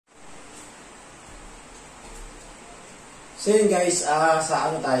So yun guys, sa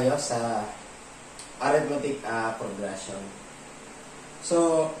ano tayo? Sa arithmetic progression.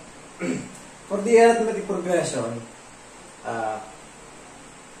 So, for the arithmetic progression,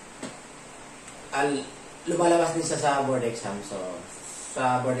 lumalabas din siya sa board exam. So,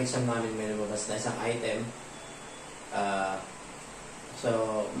 sa board exam namin may lumabas na isang item.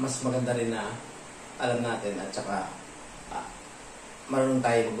 So, mas maganda rin na alam natin at saka marunong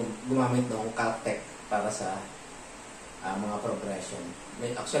tayo gumamit ng caltech para sa mga progression.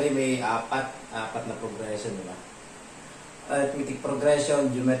 Actually, may apat na progression, diba? Arithmetic progression,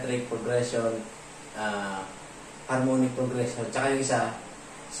 geometric progression, harmonic progression, tsaka yung isa,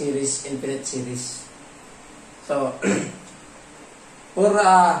 series, infinite series. So, for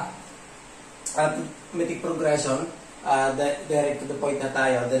arithmetic progression, direct to the point na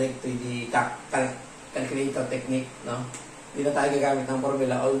tayo, direct to the calculator technique, no? Hindi na tayo gagamit ng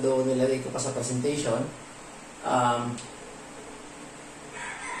formula, although nilagay ko pa sa presentation.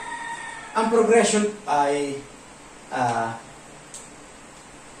 Ang progression ay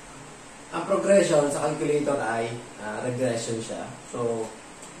ang progression sa calculator ay regression siya. So,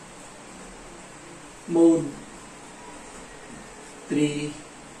 mode 3,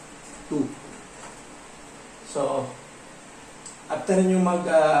 2. So, after nyo mag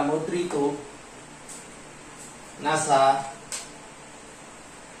mode 3, 2, nasa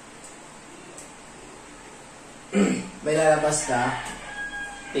may lalabas na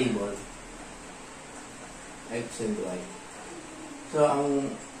table. X and Y. So,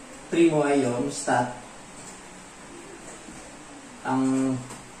 ang primo ay yung stat. Ang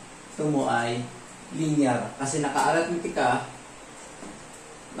tumo ay linear. Kasi naka-arithmetic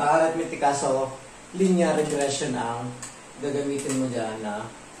ka, so linear regression ang gagamitin mo dyan na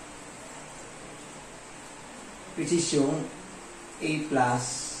which is yung A plus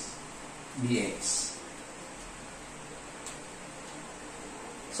BX.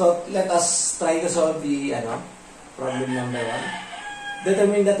 So, let us try to solve the problem number 1.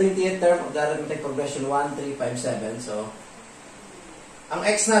 Determine the 20th term of the arithmetic progression 1, 3, 5, 7. So, ang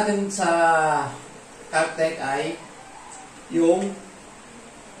x natin sa caltech ay yung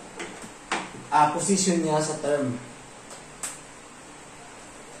position niya sa term.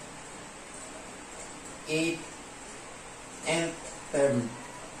 8th term.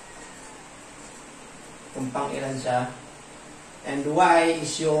 Kung pang ilan siya. And y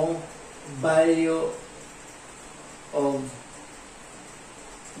is yung value of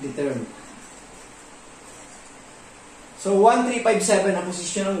the term. So, 1, 3, 5, 7, ang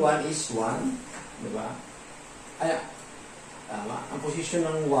position ng 1 is 1. Diba? Ay, tama. Ang position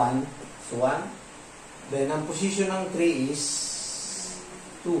ng 1 is 1. Then, ang position ng 3 is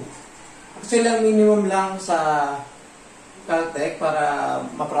 2. Actually, ang minimum lang sa caltech para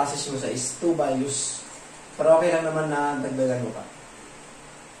ma-process mo sa is 2 values. Pero okay lang naman na dagdagan mo pa.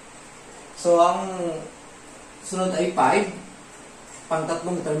 So, ang sunod ay 5.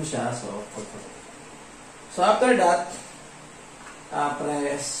 Pang-tatlong term siya. So, after that,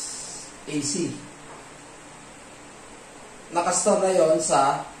 press AC. Nakastore na yun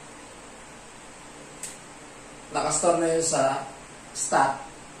sa stat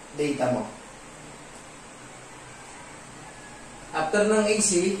data mo. After ng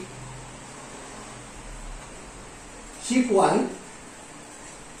AC, shift 1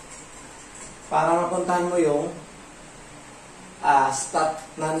 para mapuntahan mo yung stat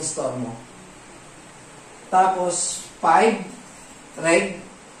na ni-store mo. Tapos 5 reg,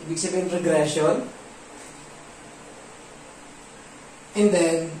 ibig sabihin regression. And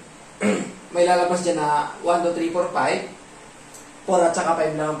then may lalabas dyan na 1, 2, 3, 4, 5. 4 at saka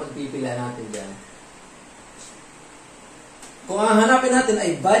 5 lang ang pagpipila natin dyan. Kung ang hanapin natin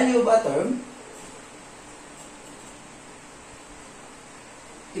ay value of a term,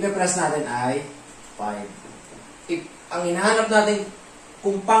 ipe-press natin ay 5. If ang hinahanap natin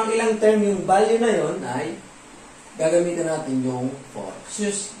kung pang ilang term yung value na yon ay gagamitin natin yung 4. So,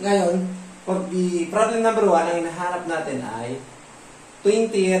 ngayon, for the problem number 1, ang hinahanap natin ay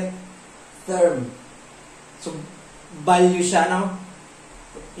 20th term. So, value siya, no?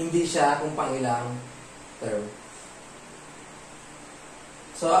 Hindi siya kung pang ilang term.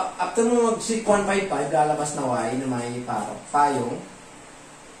 So, after mo mag-shift 155, lalabas na y na may payong.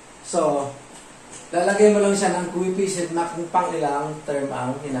 So, lalagay mo lang siya ng coefficient na kung pang ilang term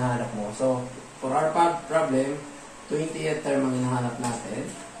ang hinahanap mo. So, for our problem, 20th term ang hinahanap natin.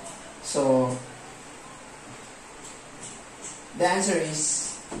 So, the answer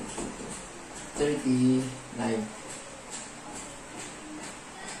is 39.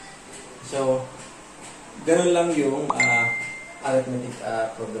 So, ganun lang yung arithmetic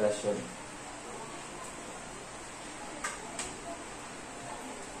progression.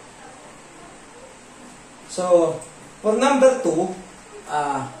 So, for number 2,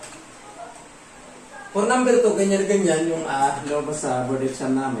 ganyan-ganyan yung lumabas sa board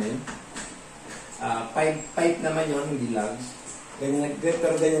exam namin. 5 naman yun, hindi logs.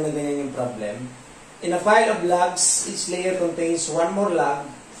 Pero ganyan na ganyan yung problem. In a pile of logs, each layer contains one more log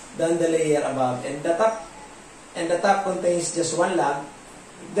than the layer above. And the top contains just one log.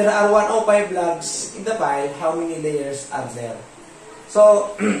 There are 105 logs in the pile. How many layers are there?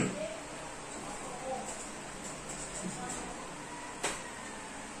 So,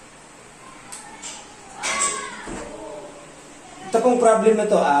 ito pong problem na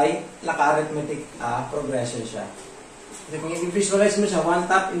to ay naka-arithmetic progression siya. Kasi kung i-visualize mo siya, one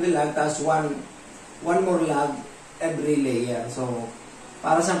top in the log, tapos one more log every layer. So,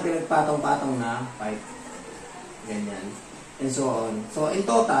 para siyang pinagpatong-patong na pipe. Ganyan. And so on. So, in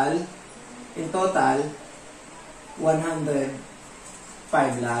total, 105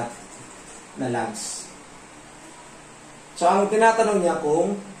 lahat na logs. So, ang tinatanong niya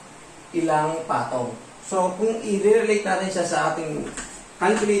kung ilang patong. So, kung i-relate natin siya sa ating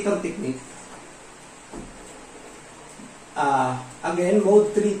calculator technique, again,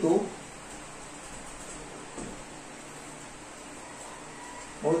 mode 3-2.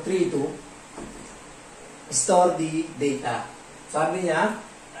 Mode 3-2. Store the data. Sabi niya,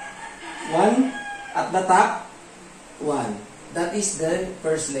 1 at the top, 1. That is the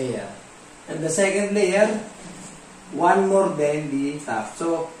first layer. And the second layer, 1 more than the top.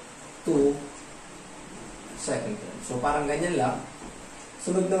 So, 2 second term. So, parang ganyan lang.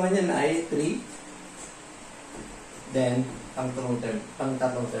 Sunod naman yan ay 3. Then,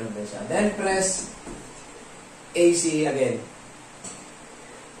 pang-tatlong term din siya. Then, press AC again.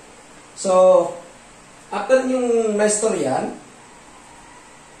 So, after yung master yan,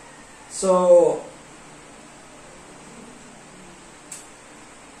 so,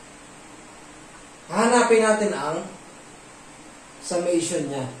 hahanapin natin ang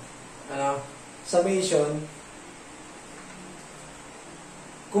summation niya. Summation,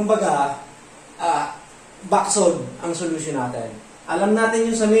 kumbaga, backsolve ang solution natin. Alam natin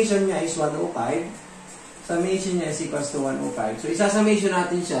yung summation niya is 105. Summation niya is equals to 105. So, isa-summation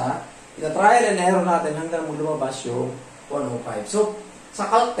natin siya. Ita-trial and error natin hanggang lumabas yung 105. So,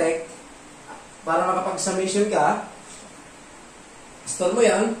 sa Caltech, para makapag-summation ka, store mo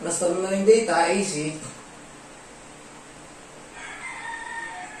yan, na-store mo na yung data, AC,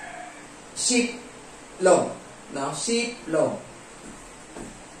 shift log. Now, shift log.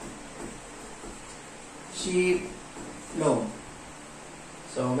 Shift log.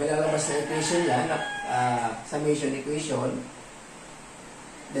 So, may lalabas na equation yan, summation equation.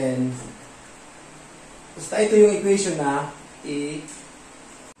 Then, basta ito yung equation na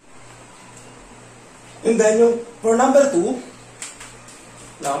and then yung for number 2,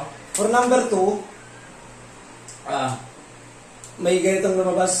 may ganitong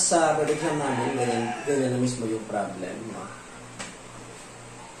lumabas sa prediction namin, ganyan na mismo yung problem.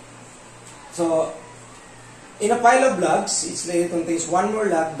 So, in a pile of logs, each layer contains one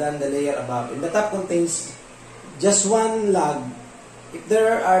more log than the layer above. And the top contains just one log. If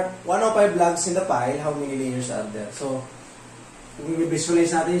there are 105 logs in the pile, how many layers are there? So, kung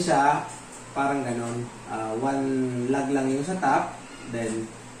i-visualize natin siya, parang ganon. One log lang yung sa top,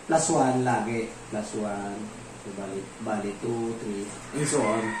 then plus 1 lagi. Plus 1, so bali 2, 3, and so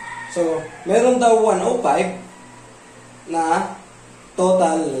on. So, meron daw 105 na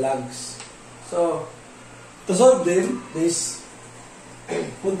total logs. So, to solve this,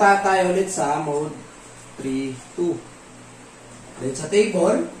 punta tayo ulit sa mode 3-2. Then sa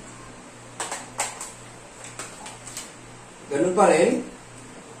table, ganun pa rin.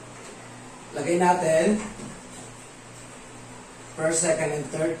 Lagay natin first, second, and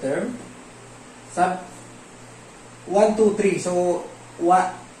third term. Sub 1, 2, 3. So, 1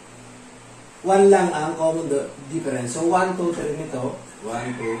 lang ang common difference. So, 1, 2, 3 nito.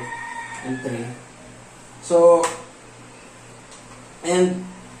 1, 2, and 3. So, and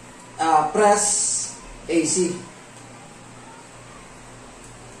press AC.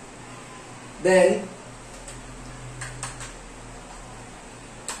 Then,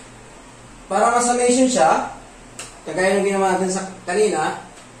 para ma-summation siya, kagaya ng ginawa natin sa kanina,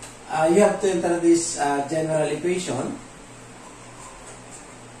 you have to enter this general equation.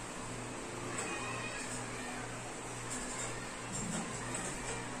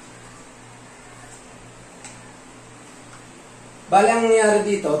 Bali, ang nangyari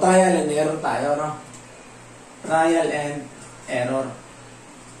dito, trial and error tayo, no? Trial and error.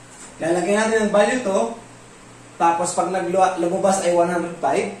 Lalagyan natin ang value to, tapos pag lumabas ay 105,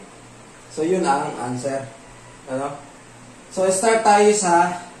 so yun ang answer. Ano? So, start tayo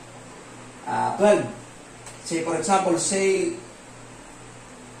sa 12. say for example, say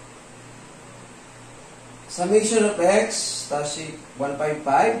summation of x, tapos 155,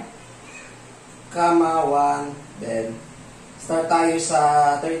 comma 1, then start tayo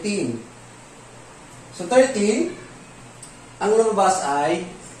sa 13. So 13, ang lumabas ay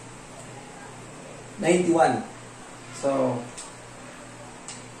 91. So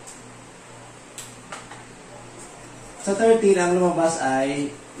sa 13, ang lumabas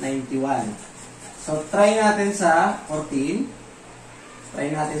ay 91. So try natin sa 14.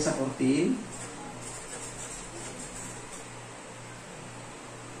 Try natin sa 14.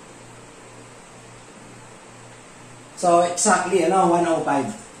 So, exactly, 105.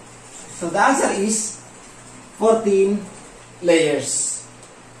 So, the answer is 14 layers.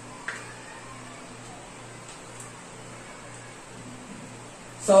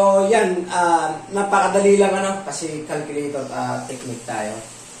 So, yan, napakadali lang kasi calculator technique tayo.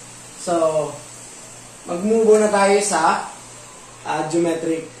 So, mag-move na tayo sa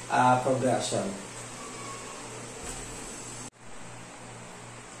geometric progression.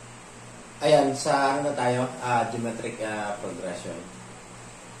 Ayan, sa na tayo? Geometric progression.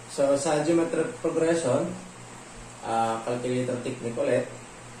 So, sa geometric progression, calculator technique ulit,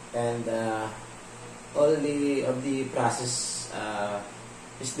 and all of the process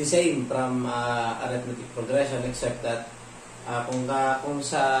is the same from arithmetic progression, except that kung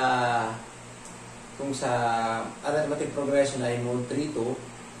sa arithmetic progression ay mode 3-2,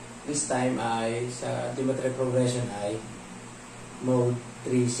 this time ay sa geometric progression ay mode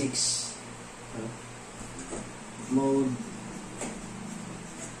 3-6. Mode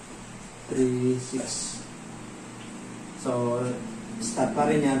 3-6. So, start pa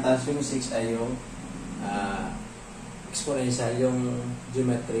rin yan. Tapos yung 6 ay yung exponential, yung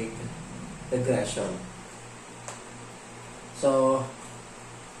geometric regression. So,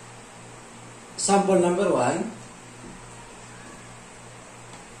 sample number 1.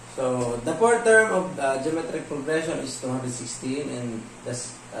 So, the fourth term of geometric progression is 216, and the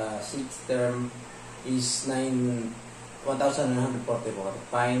sixth term is 1944.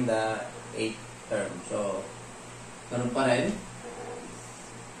 Find the eighth term. So, ganun pa rin.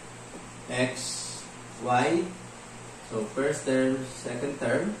 X, Y. So, first term, second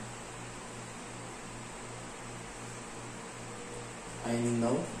term. I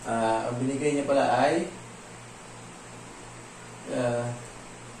know. Ang binigay niya pala ay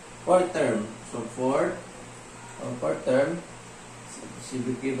fourth term. So, fourth term is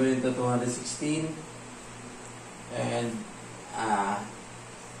equivalent to 216. And ang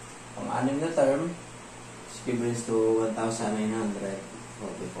anim na term is equivalent to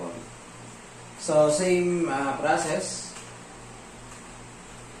 1,944. So, same process.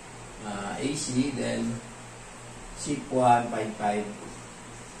 AC, then SHIP 155.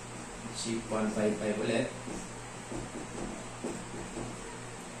 SHIP 155 ulit.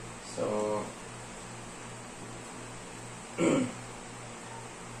 So,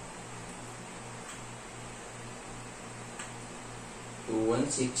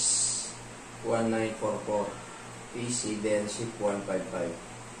 216-1944 PC, then SHIP 155.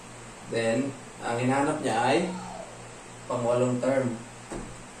 Then, ang hinahanap niya ay pang-walong term.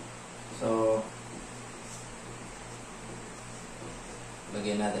 So,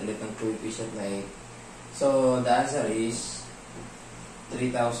 lagyan natin ulit ng coefficient na 8. So, the answer is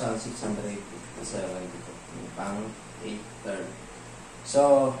 3,672. Pang 8 term.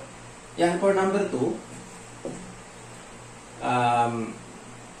 So, yan for number 2.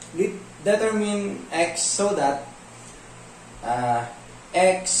 Determine x so that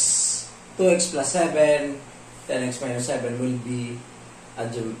x, 2x plus 7, 10x minus 7 will be a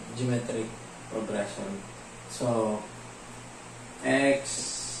geometric progression. So,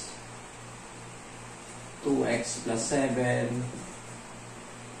 x, 2x plus 7,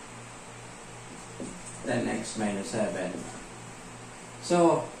 10x minus 7.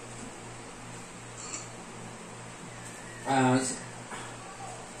 So,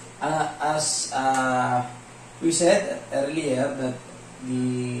 as we said earlier that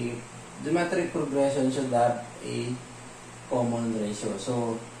the geometric progression should have a common ratio.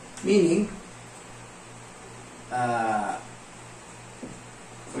 So, meaning,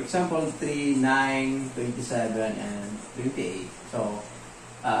 for example, 3, 9, 27, and 28. So,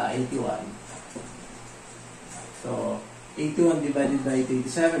 81. So, 81 divided by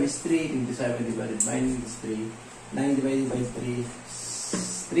 27 is 3. 27 divided by 9 is 3. 9 divided by 3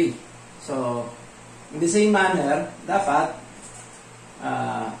 is 3. So, in the same manner, dapat,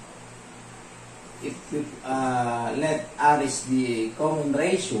 if we let R is the common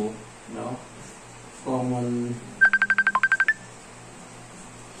ratio, no?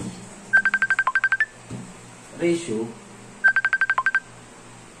 ratio,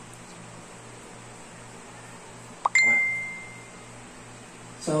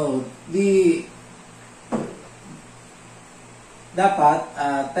 so dapat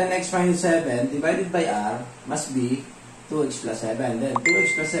 10x minus 7 divided by r must be 2x plus 7. Then 2x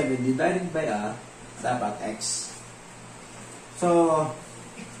plus 7 divided by r dapat x. So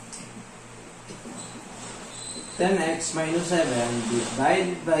 10x minus 7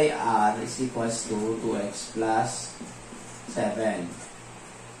 divided by r is equals to 2x plus 7.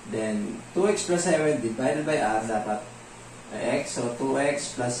 Then 2x plus 7 divided by r dapat x. So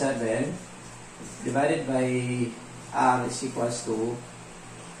 2x plus 7 divided by r is equals to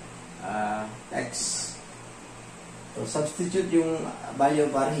x. So substitute yung value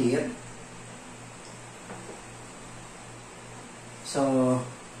of r here. So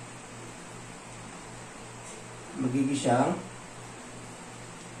magiging siyang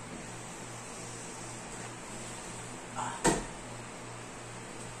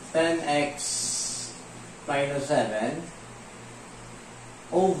 10x minus 7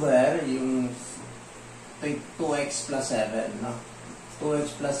 over yung 2x plus 7, no?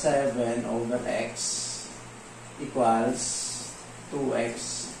 2x plus 7 over x equals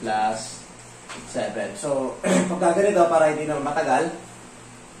 2x plus 7. So, pag ganito, para hindi na matagal,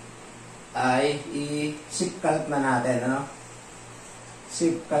 ay i-shift calc na natin, ano?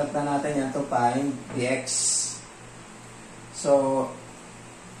 Shift calc na natin yan to find the x. So,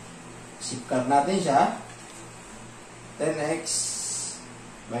 shift calc natin siya. 10x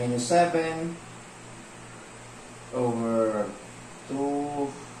minus 7 over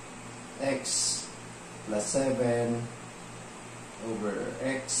 2x plus 7 over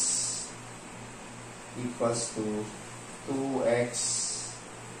x equals to 2x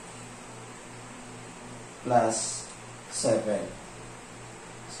plus 7.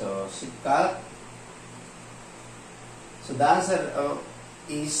 So, shift calc. So, the answer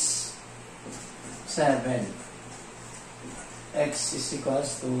is 7. X is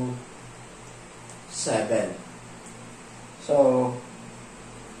equals to 7. So,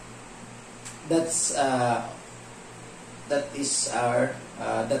 that is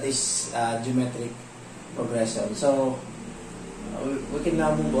geometric progression. So, we can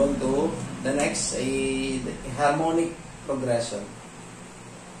now move on to the next, harmonic progression.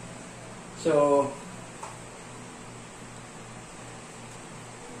 So,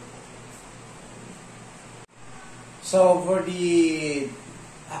 for the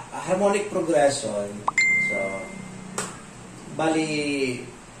harmonic progression, so bali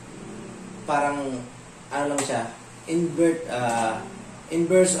parang ano lang siya,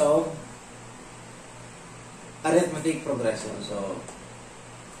 inverse of arithmetic progression. So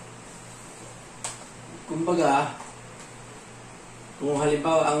kumbaga, kung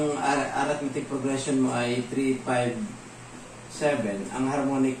halimbawa ang arithmetic progression mo ay 3, 5, 7, ang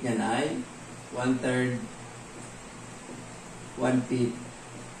harmonic niyan ay 1/3, 1/5,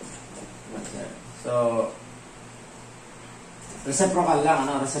 1/3. So, reciprocal lang,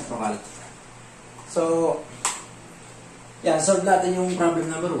 ano? Reciprocal. So, yan, solve natin yung problem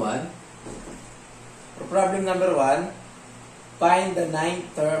number 1. For problem number 1, find the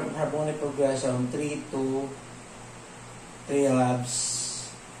 9th term harmonic progression 3 to 3 halves.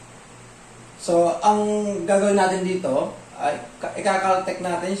 So, ang gagawin natin dito ay ika-calculate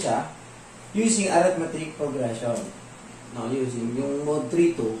natin siya using arithmetic progression. No, using yung mode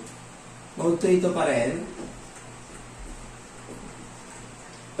 3-2. Mode 3-2 pa rin.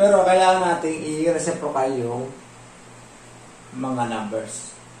 Pero kailangan nating i-reciprocal yung mga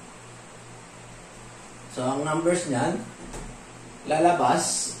numbers. So, ang numbers niyan,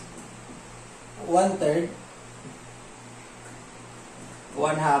 lalabas 1/3,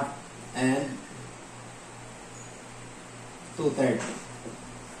 1/2, and 2/3.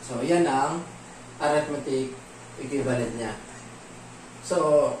 So, yan ang arithmetic equivalent niya.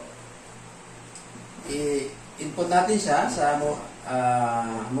 So, i-input natin siya sa mode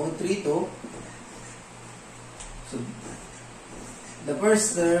 3-2. So, the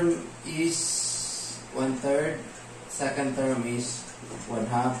first term is 1/3, second term is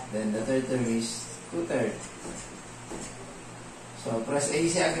 1/2, then the third term is 2/3. So, press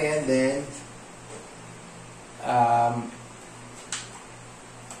AC again, then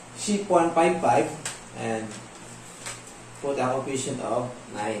shift 155 and put a coefficient of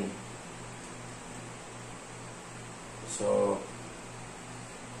 9. So,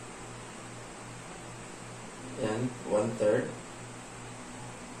 yan, 1/3,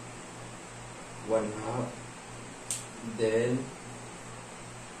 1/2, then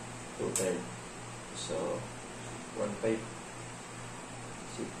 2/3. So,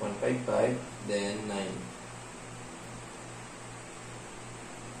 155, then 9.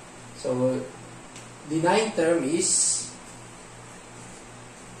 So, the ninth term is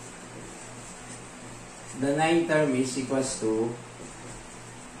equals to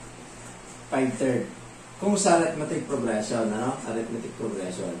 5/3. Kung sa arithmetic progression, ano? Arithmetic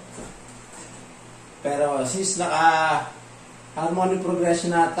progression. Pero since harmonic progression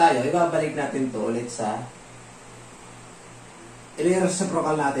na tayo, ibabalik natin to ulit sa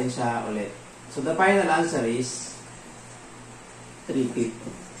i-reciprocal natin siya ulit. So the final answer is 3/5.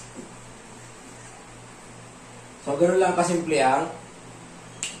 So ganoon lang kasimple ang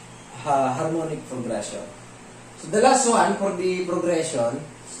harmonic progression. So the last one for the progression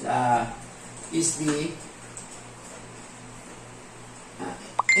is the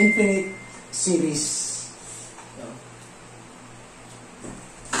infinite series.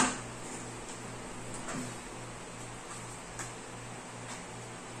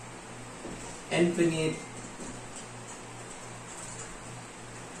 Infinite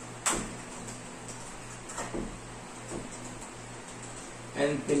series.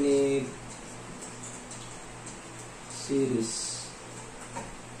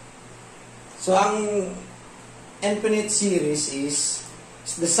 So ang infinite series is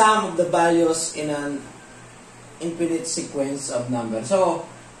the sum of the values in an infinite sequence of numbers. So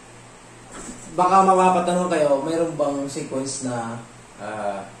baka mapapatanong kayo, mayroon bang sequence na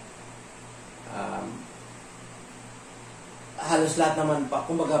halos lahat naman pa.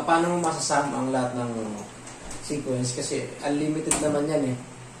 Kumbaga, paano mo masasama ang lahat ng sequence? Kasi unlimited naman yan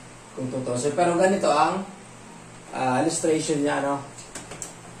kung totoo. So, pero ganito ang illustration niya, no?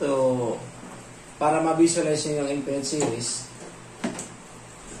 Para ma-visualize nyo yung infinite series.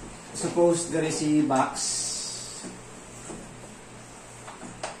 Suppose there is a box.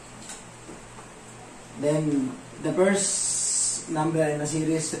 Then, the first number in a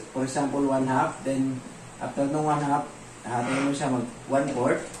series, for example, 1/2. Then, after nung 1/2, hatiin mo siya mag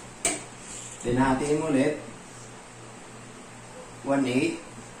 1/4. Then, hatiin mo ulit 1/8.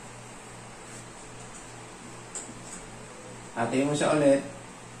 Hatiin mo siya ulit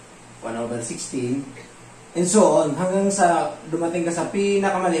 1/16. And so on. Hanggang sa dumating ka sa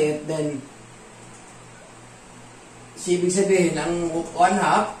pinakamaliit. Then, ibig sabihin, ang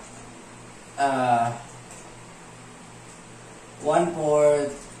 1/2, 1/4,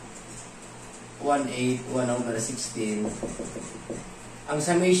 1/8, 1/16. Ang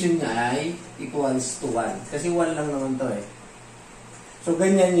summation niya ay equals to 1. Kasi 1 lang naman to So,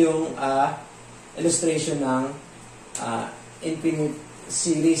 ganyan yung illustration ng infinite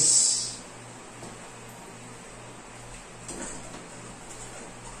series.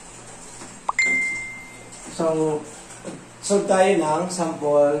 So tayo ng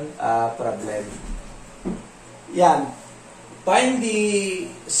sample problem. Yan. Find the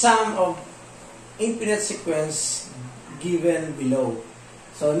sum of infinite sequence given below.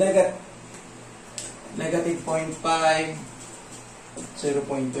 So, negative 0.5,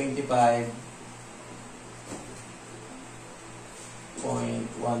 0.25,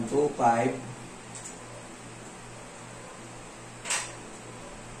 0.125,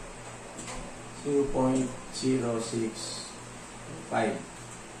 0.065.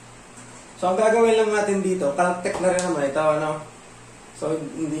 So, ang gagawin lang natin dito, caltech na rin naman ito, ano? So,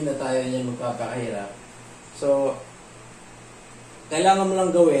 hindi na tayo yan magkakahirap. So, kailangan mo lang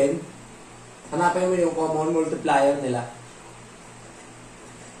gawin, hanapin mo yung common multiplier nila.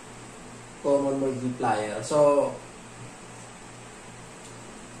 Common multiplier. So,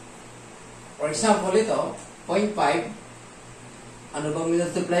 for example, ito, 0.5. Ano bang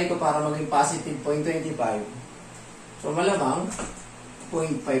multiply ko para maging positive 0.25? So, malamang,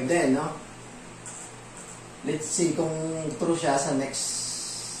 0.5 din, no? Let's see kung true siya sa next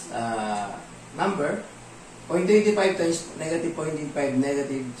number. 0.25 times negative 0.25,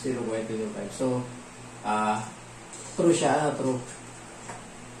 negative 0.25. So, true siya, true.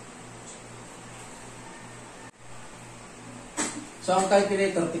 So, ang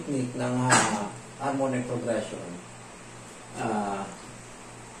calculator technique ng harmonic progression,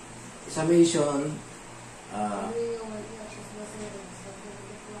 summation,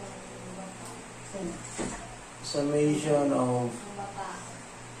 summation of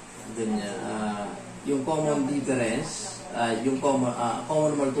ganyan, yung common difference, yung common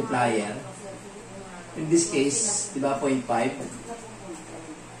multiplier. In this case, di ba, 0.5?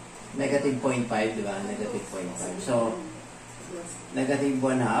 Negative 0.5, di ba? Negative 0.5. So, negative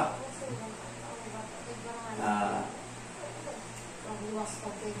 1/2.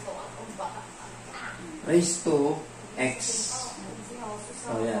 Raised to x.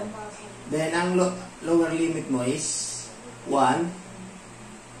 So, yan. Then, ang lower limit mo is 1.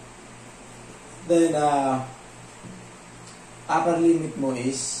 Then, upper limit mo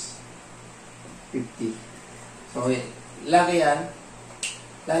is 50. So, lagi yan,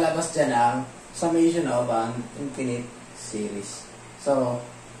 lalabas dyan ang summation of an infinite series. So,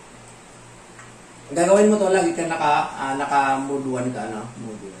 gagawin mo to lagi ka naka mode 1 ka, no?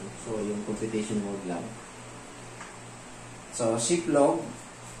 Mode 1. So, yung computation mode lang. So, shift log,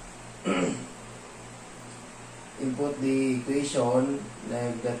 input the equation,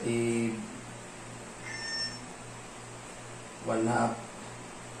 negative 1/2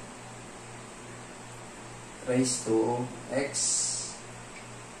 raised to x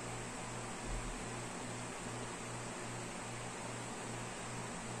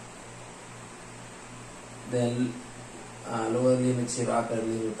then lower limit 0, upper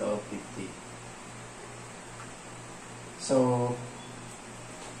limit of 50. So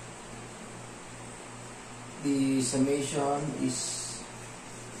the summation is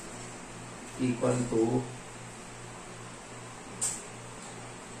equal to,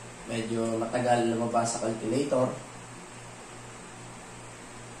 medyo matagal lumabas sa calculator,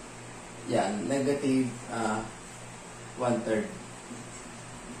 yan, negative 1/3.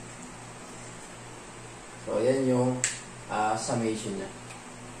 So yan yung summation niya.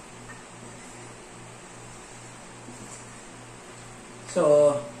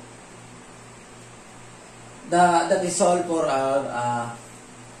 So that is all for our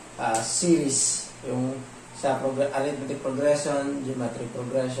series, yung sa arithmetic progression, geometric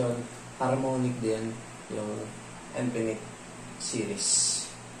progression, harmonic din, yung infinite series.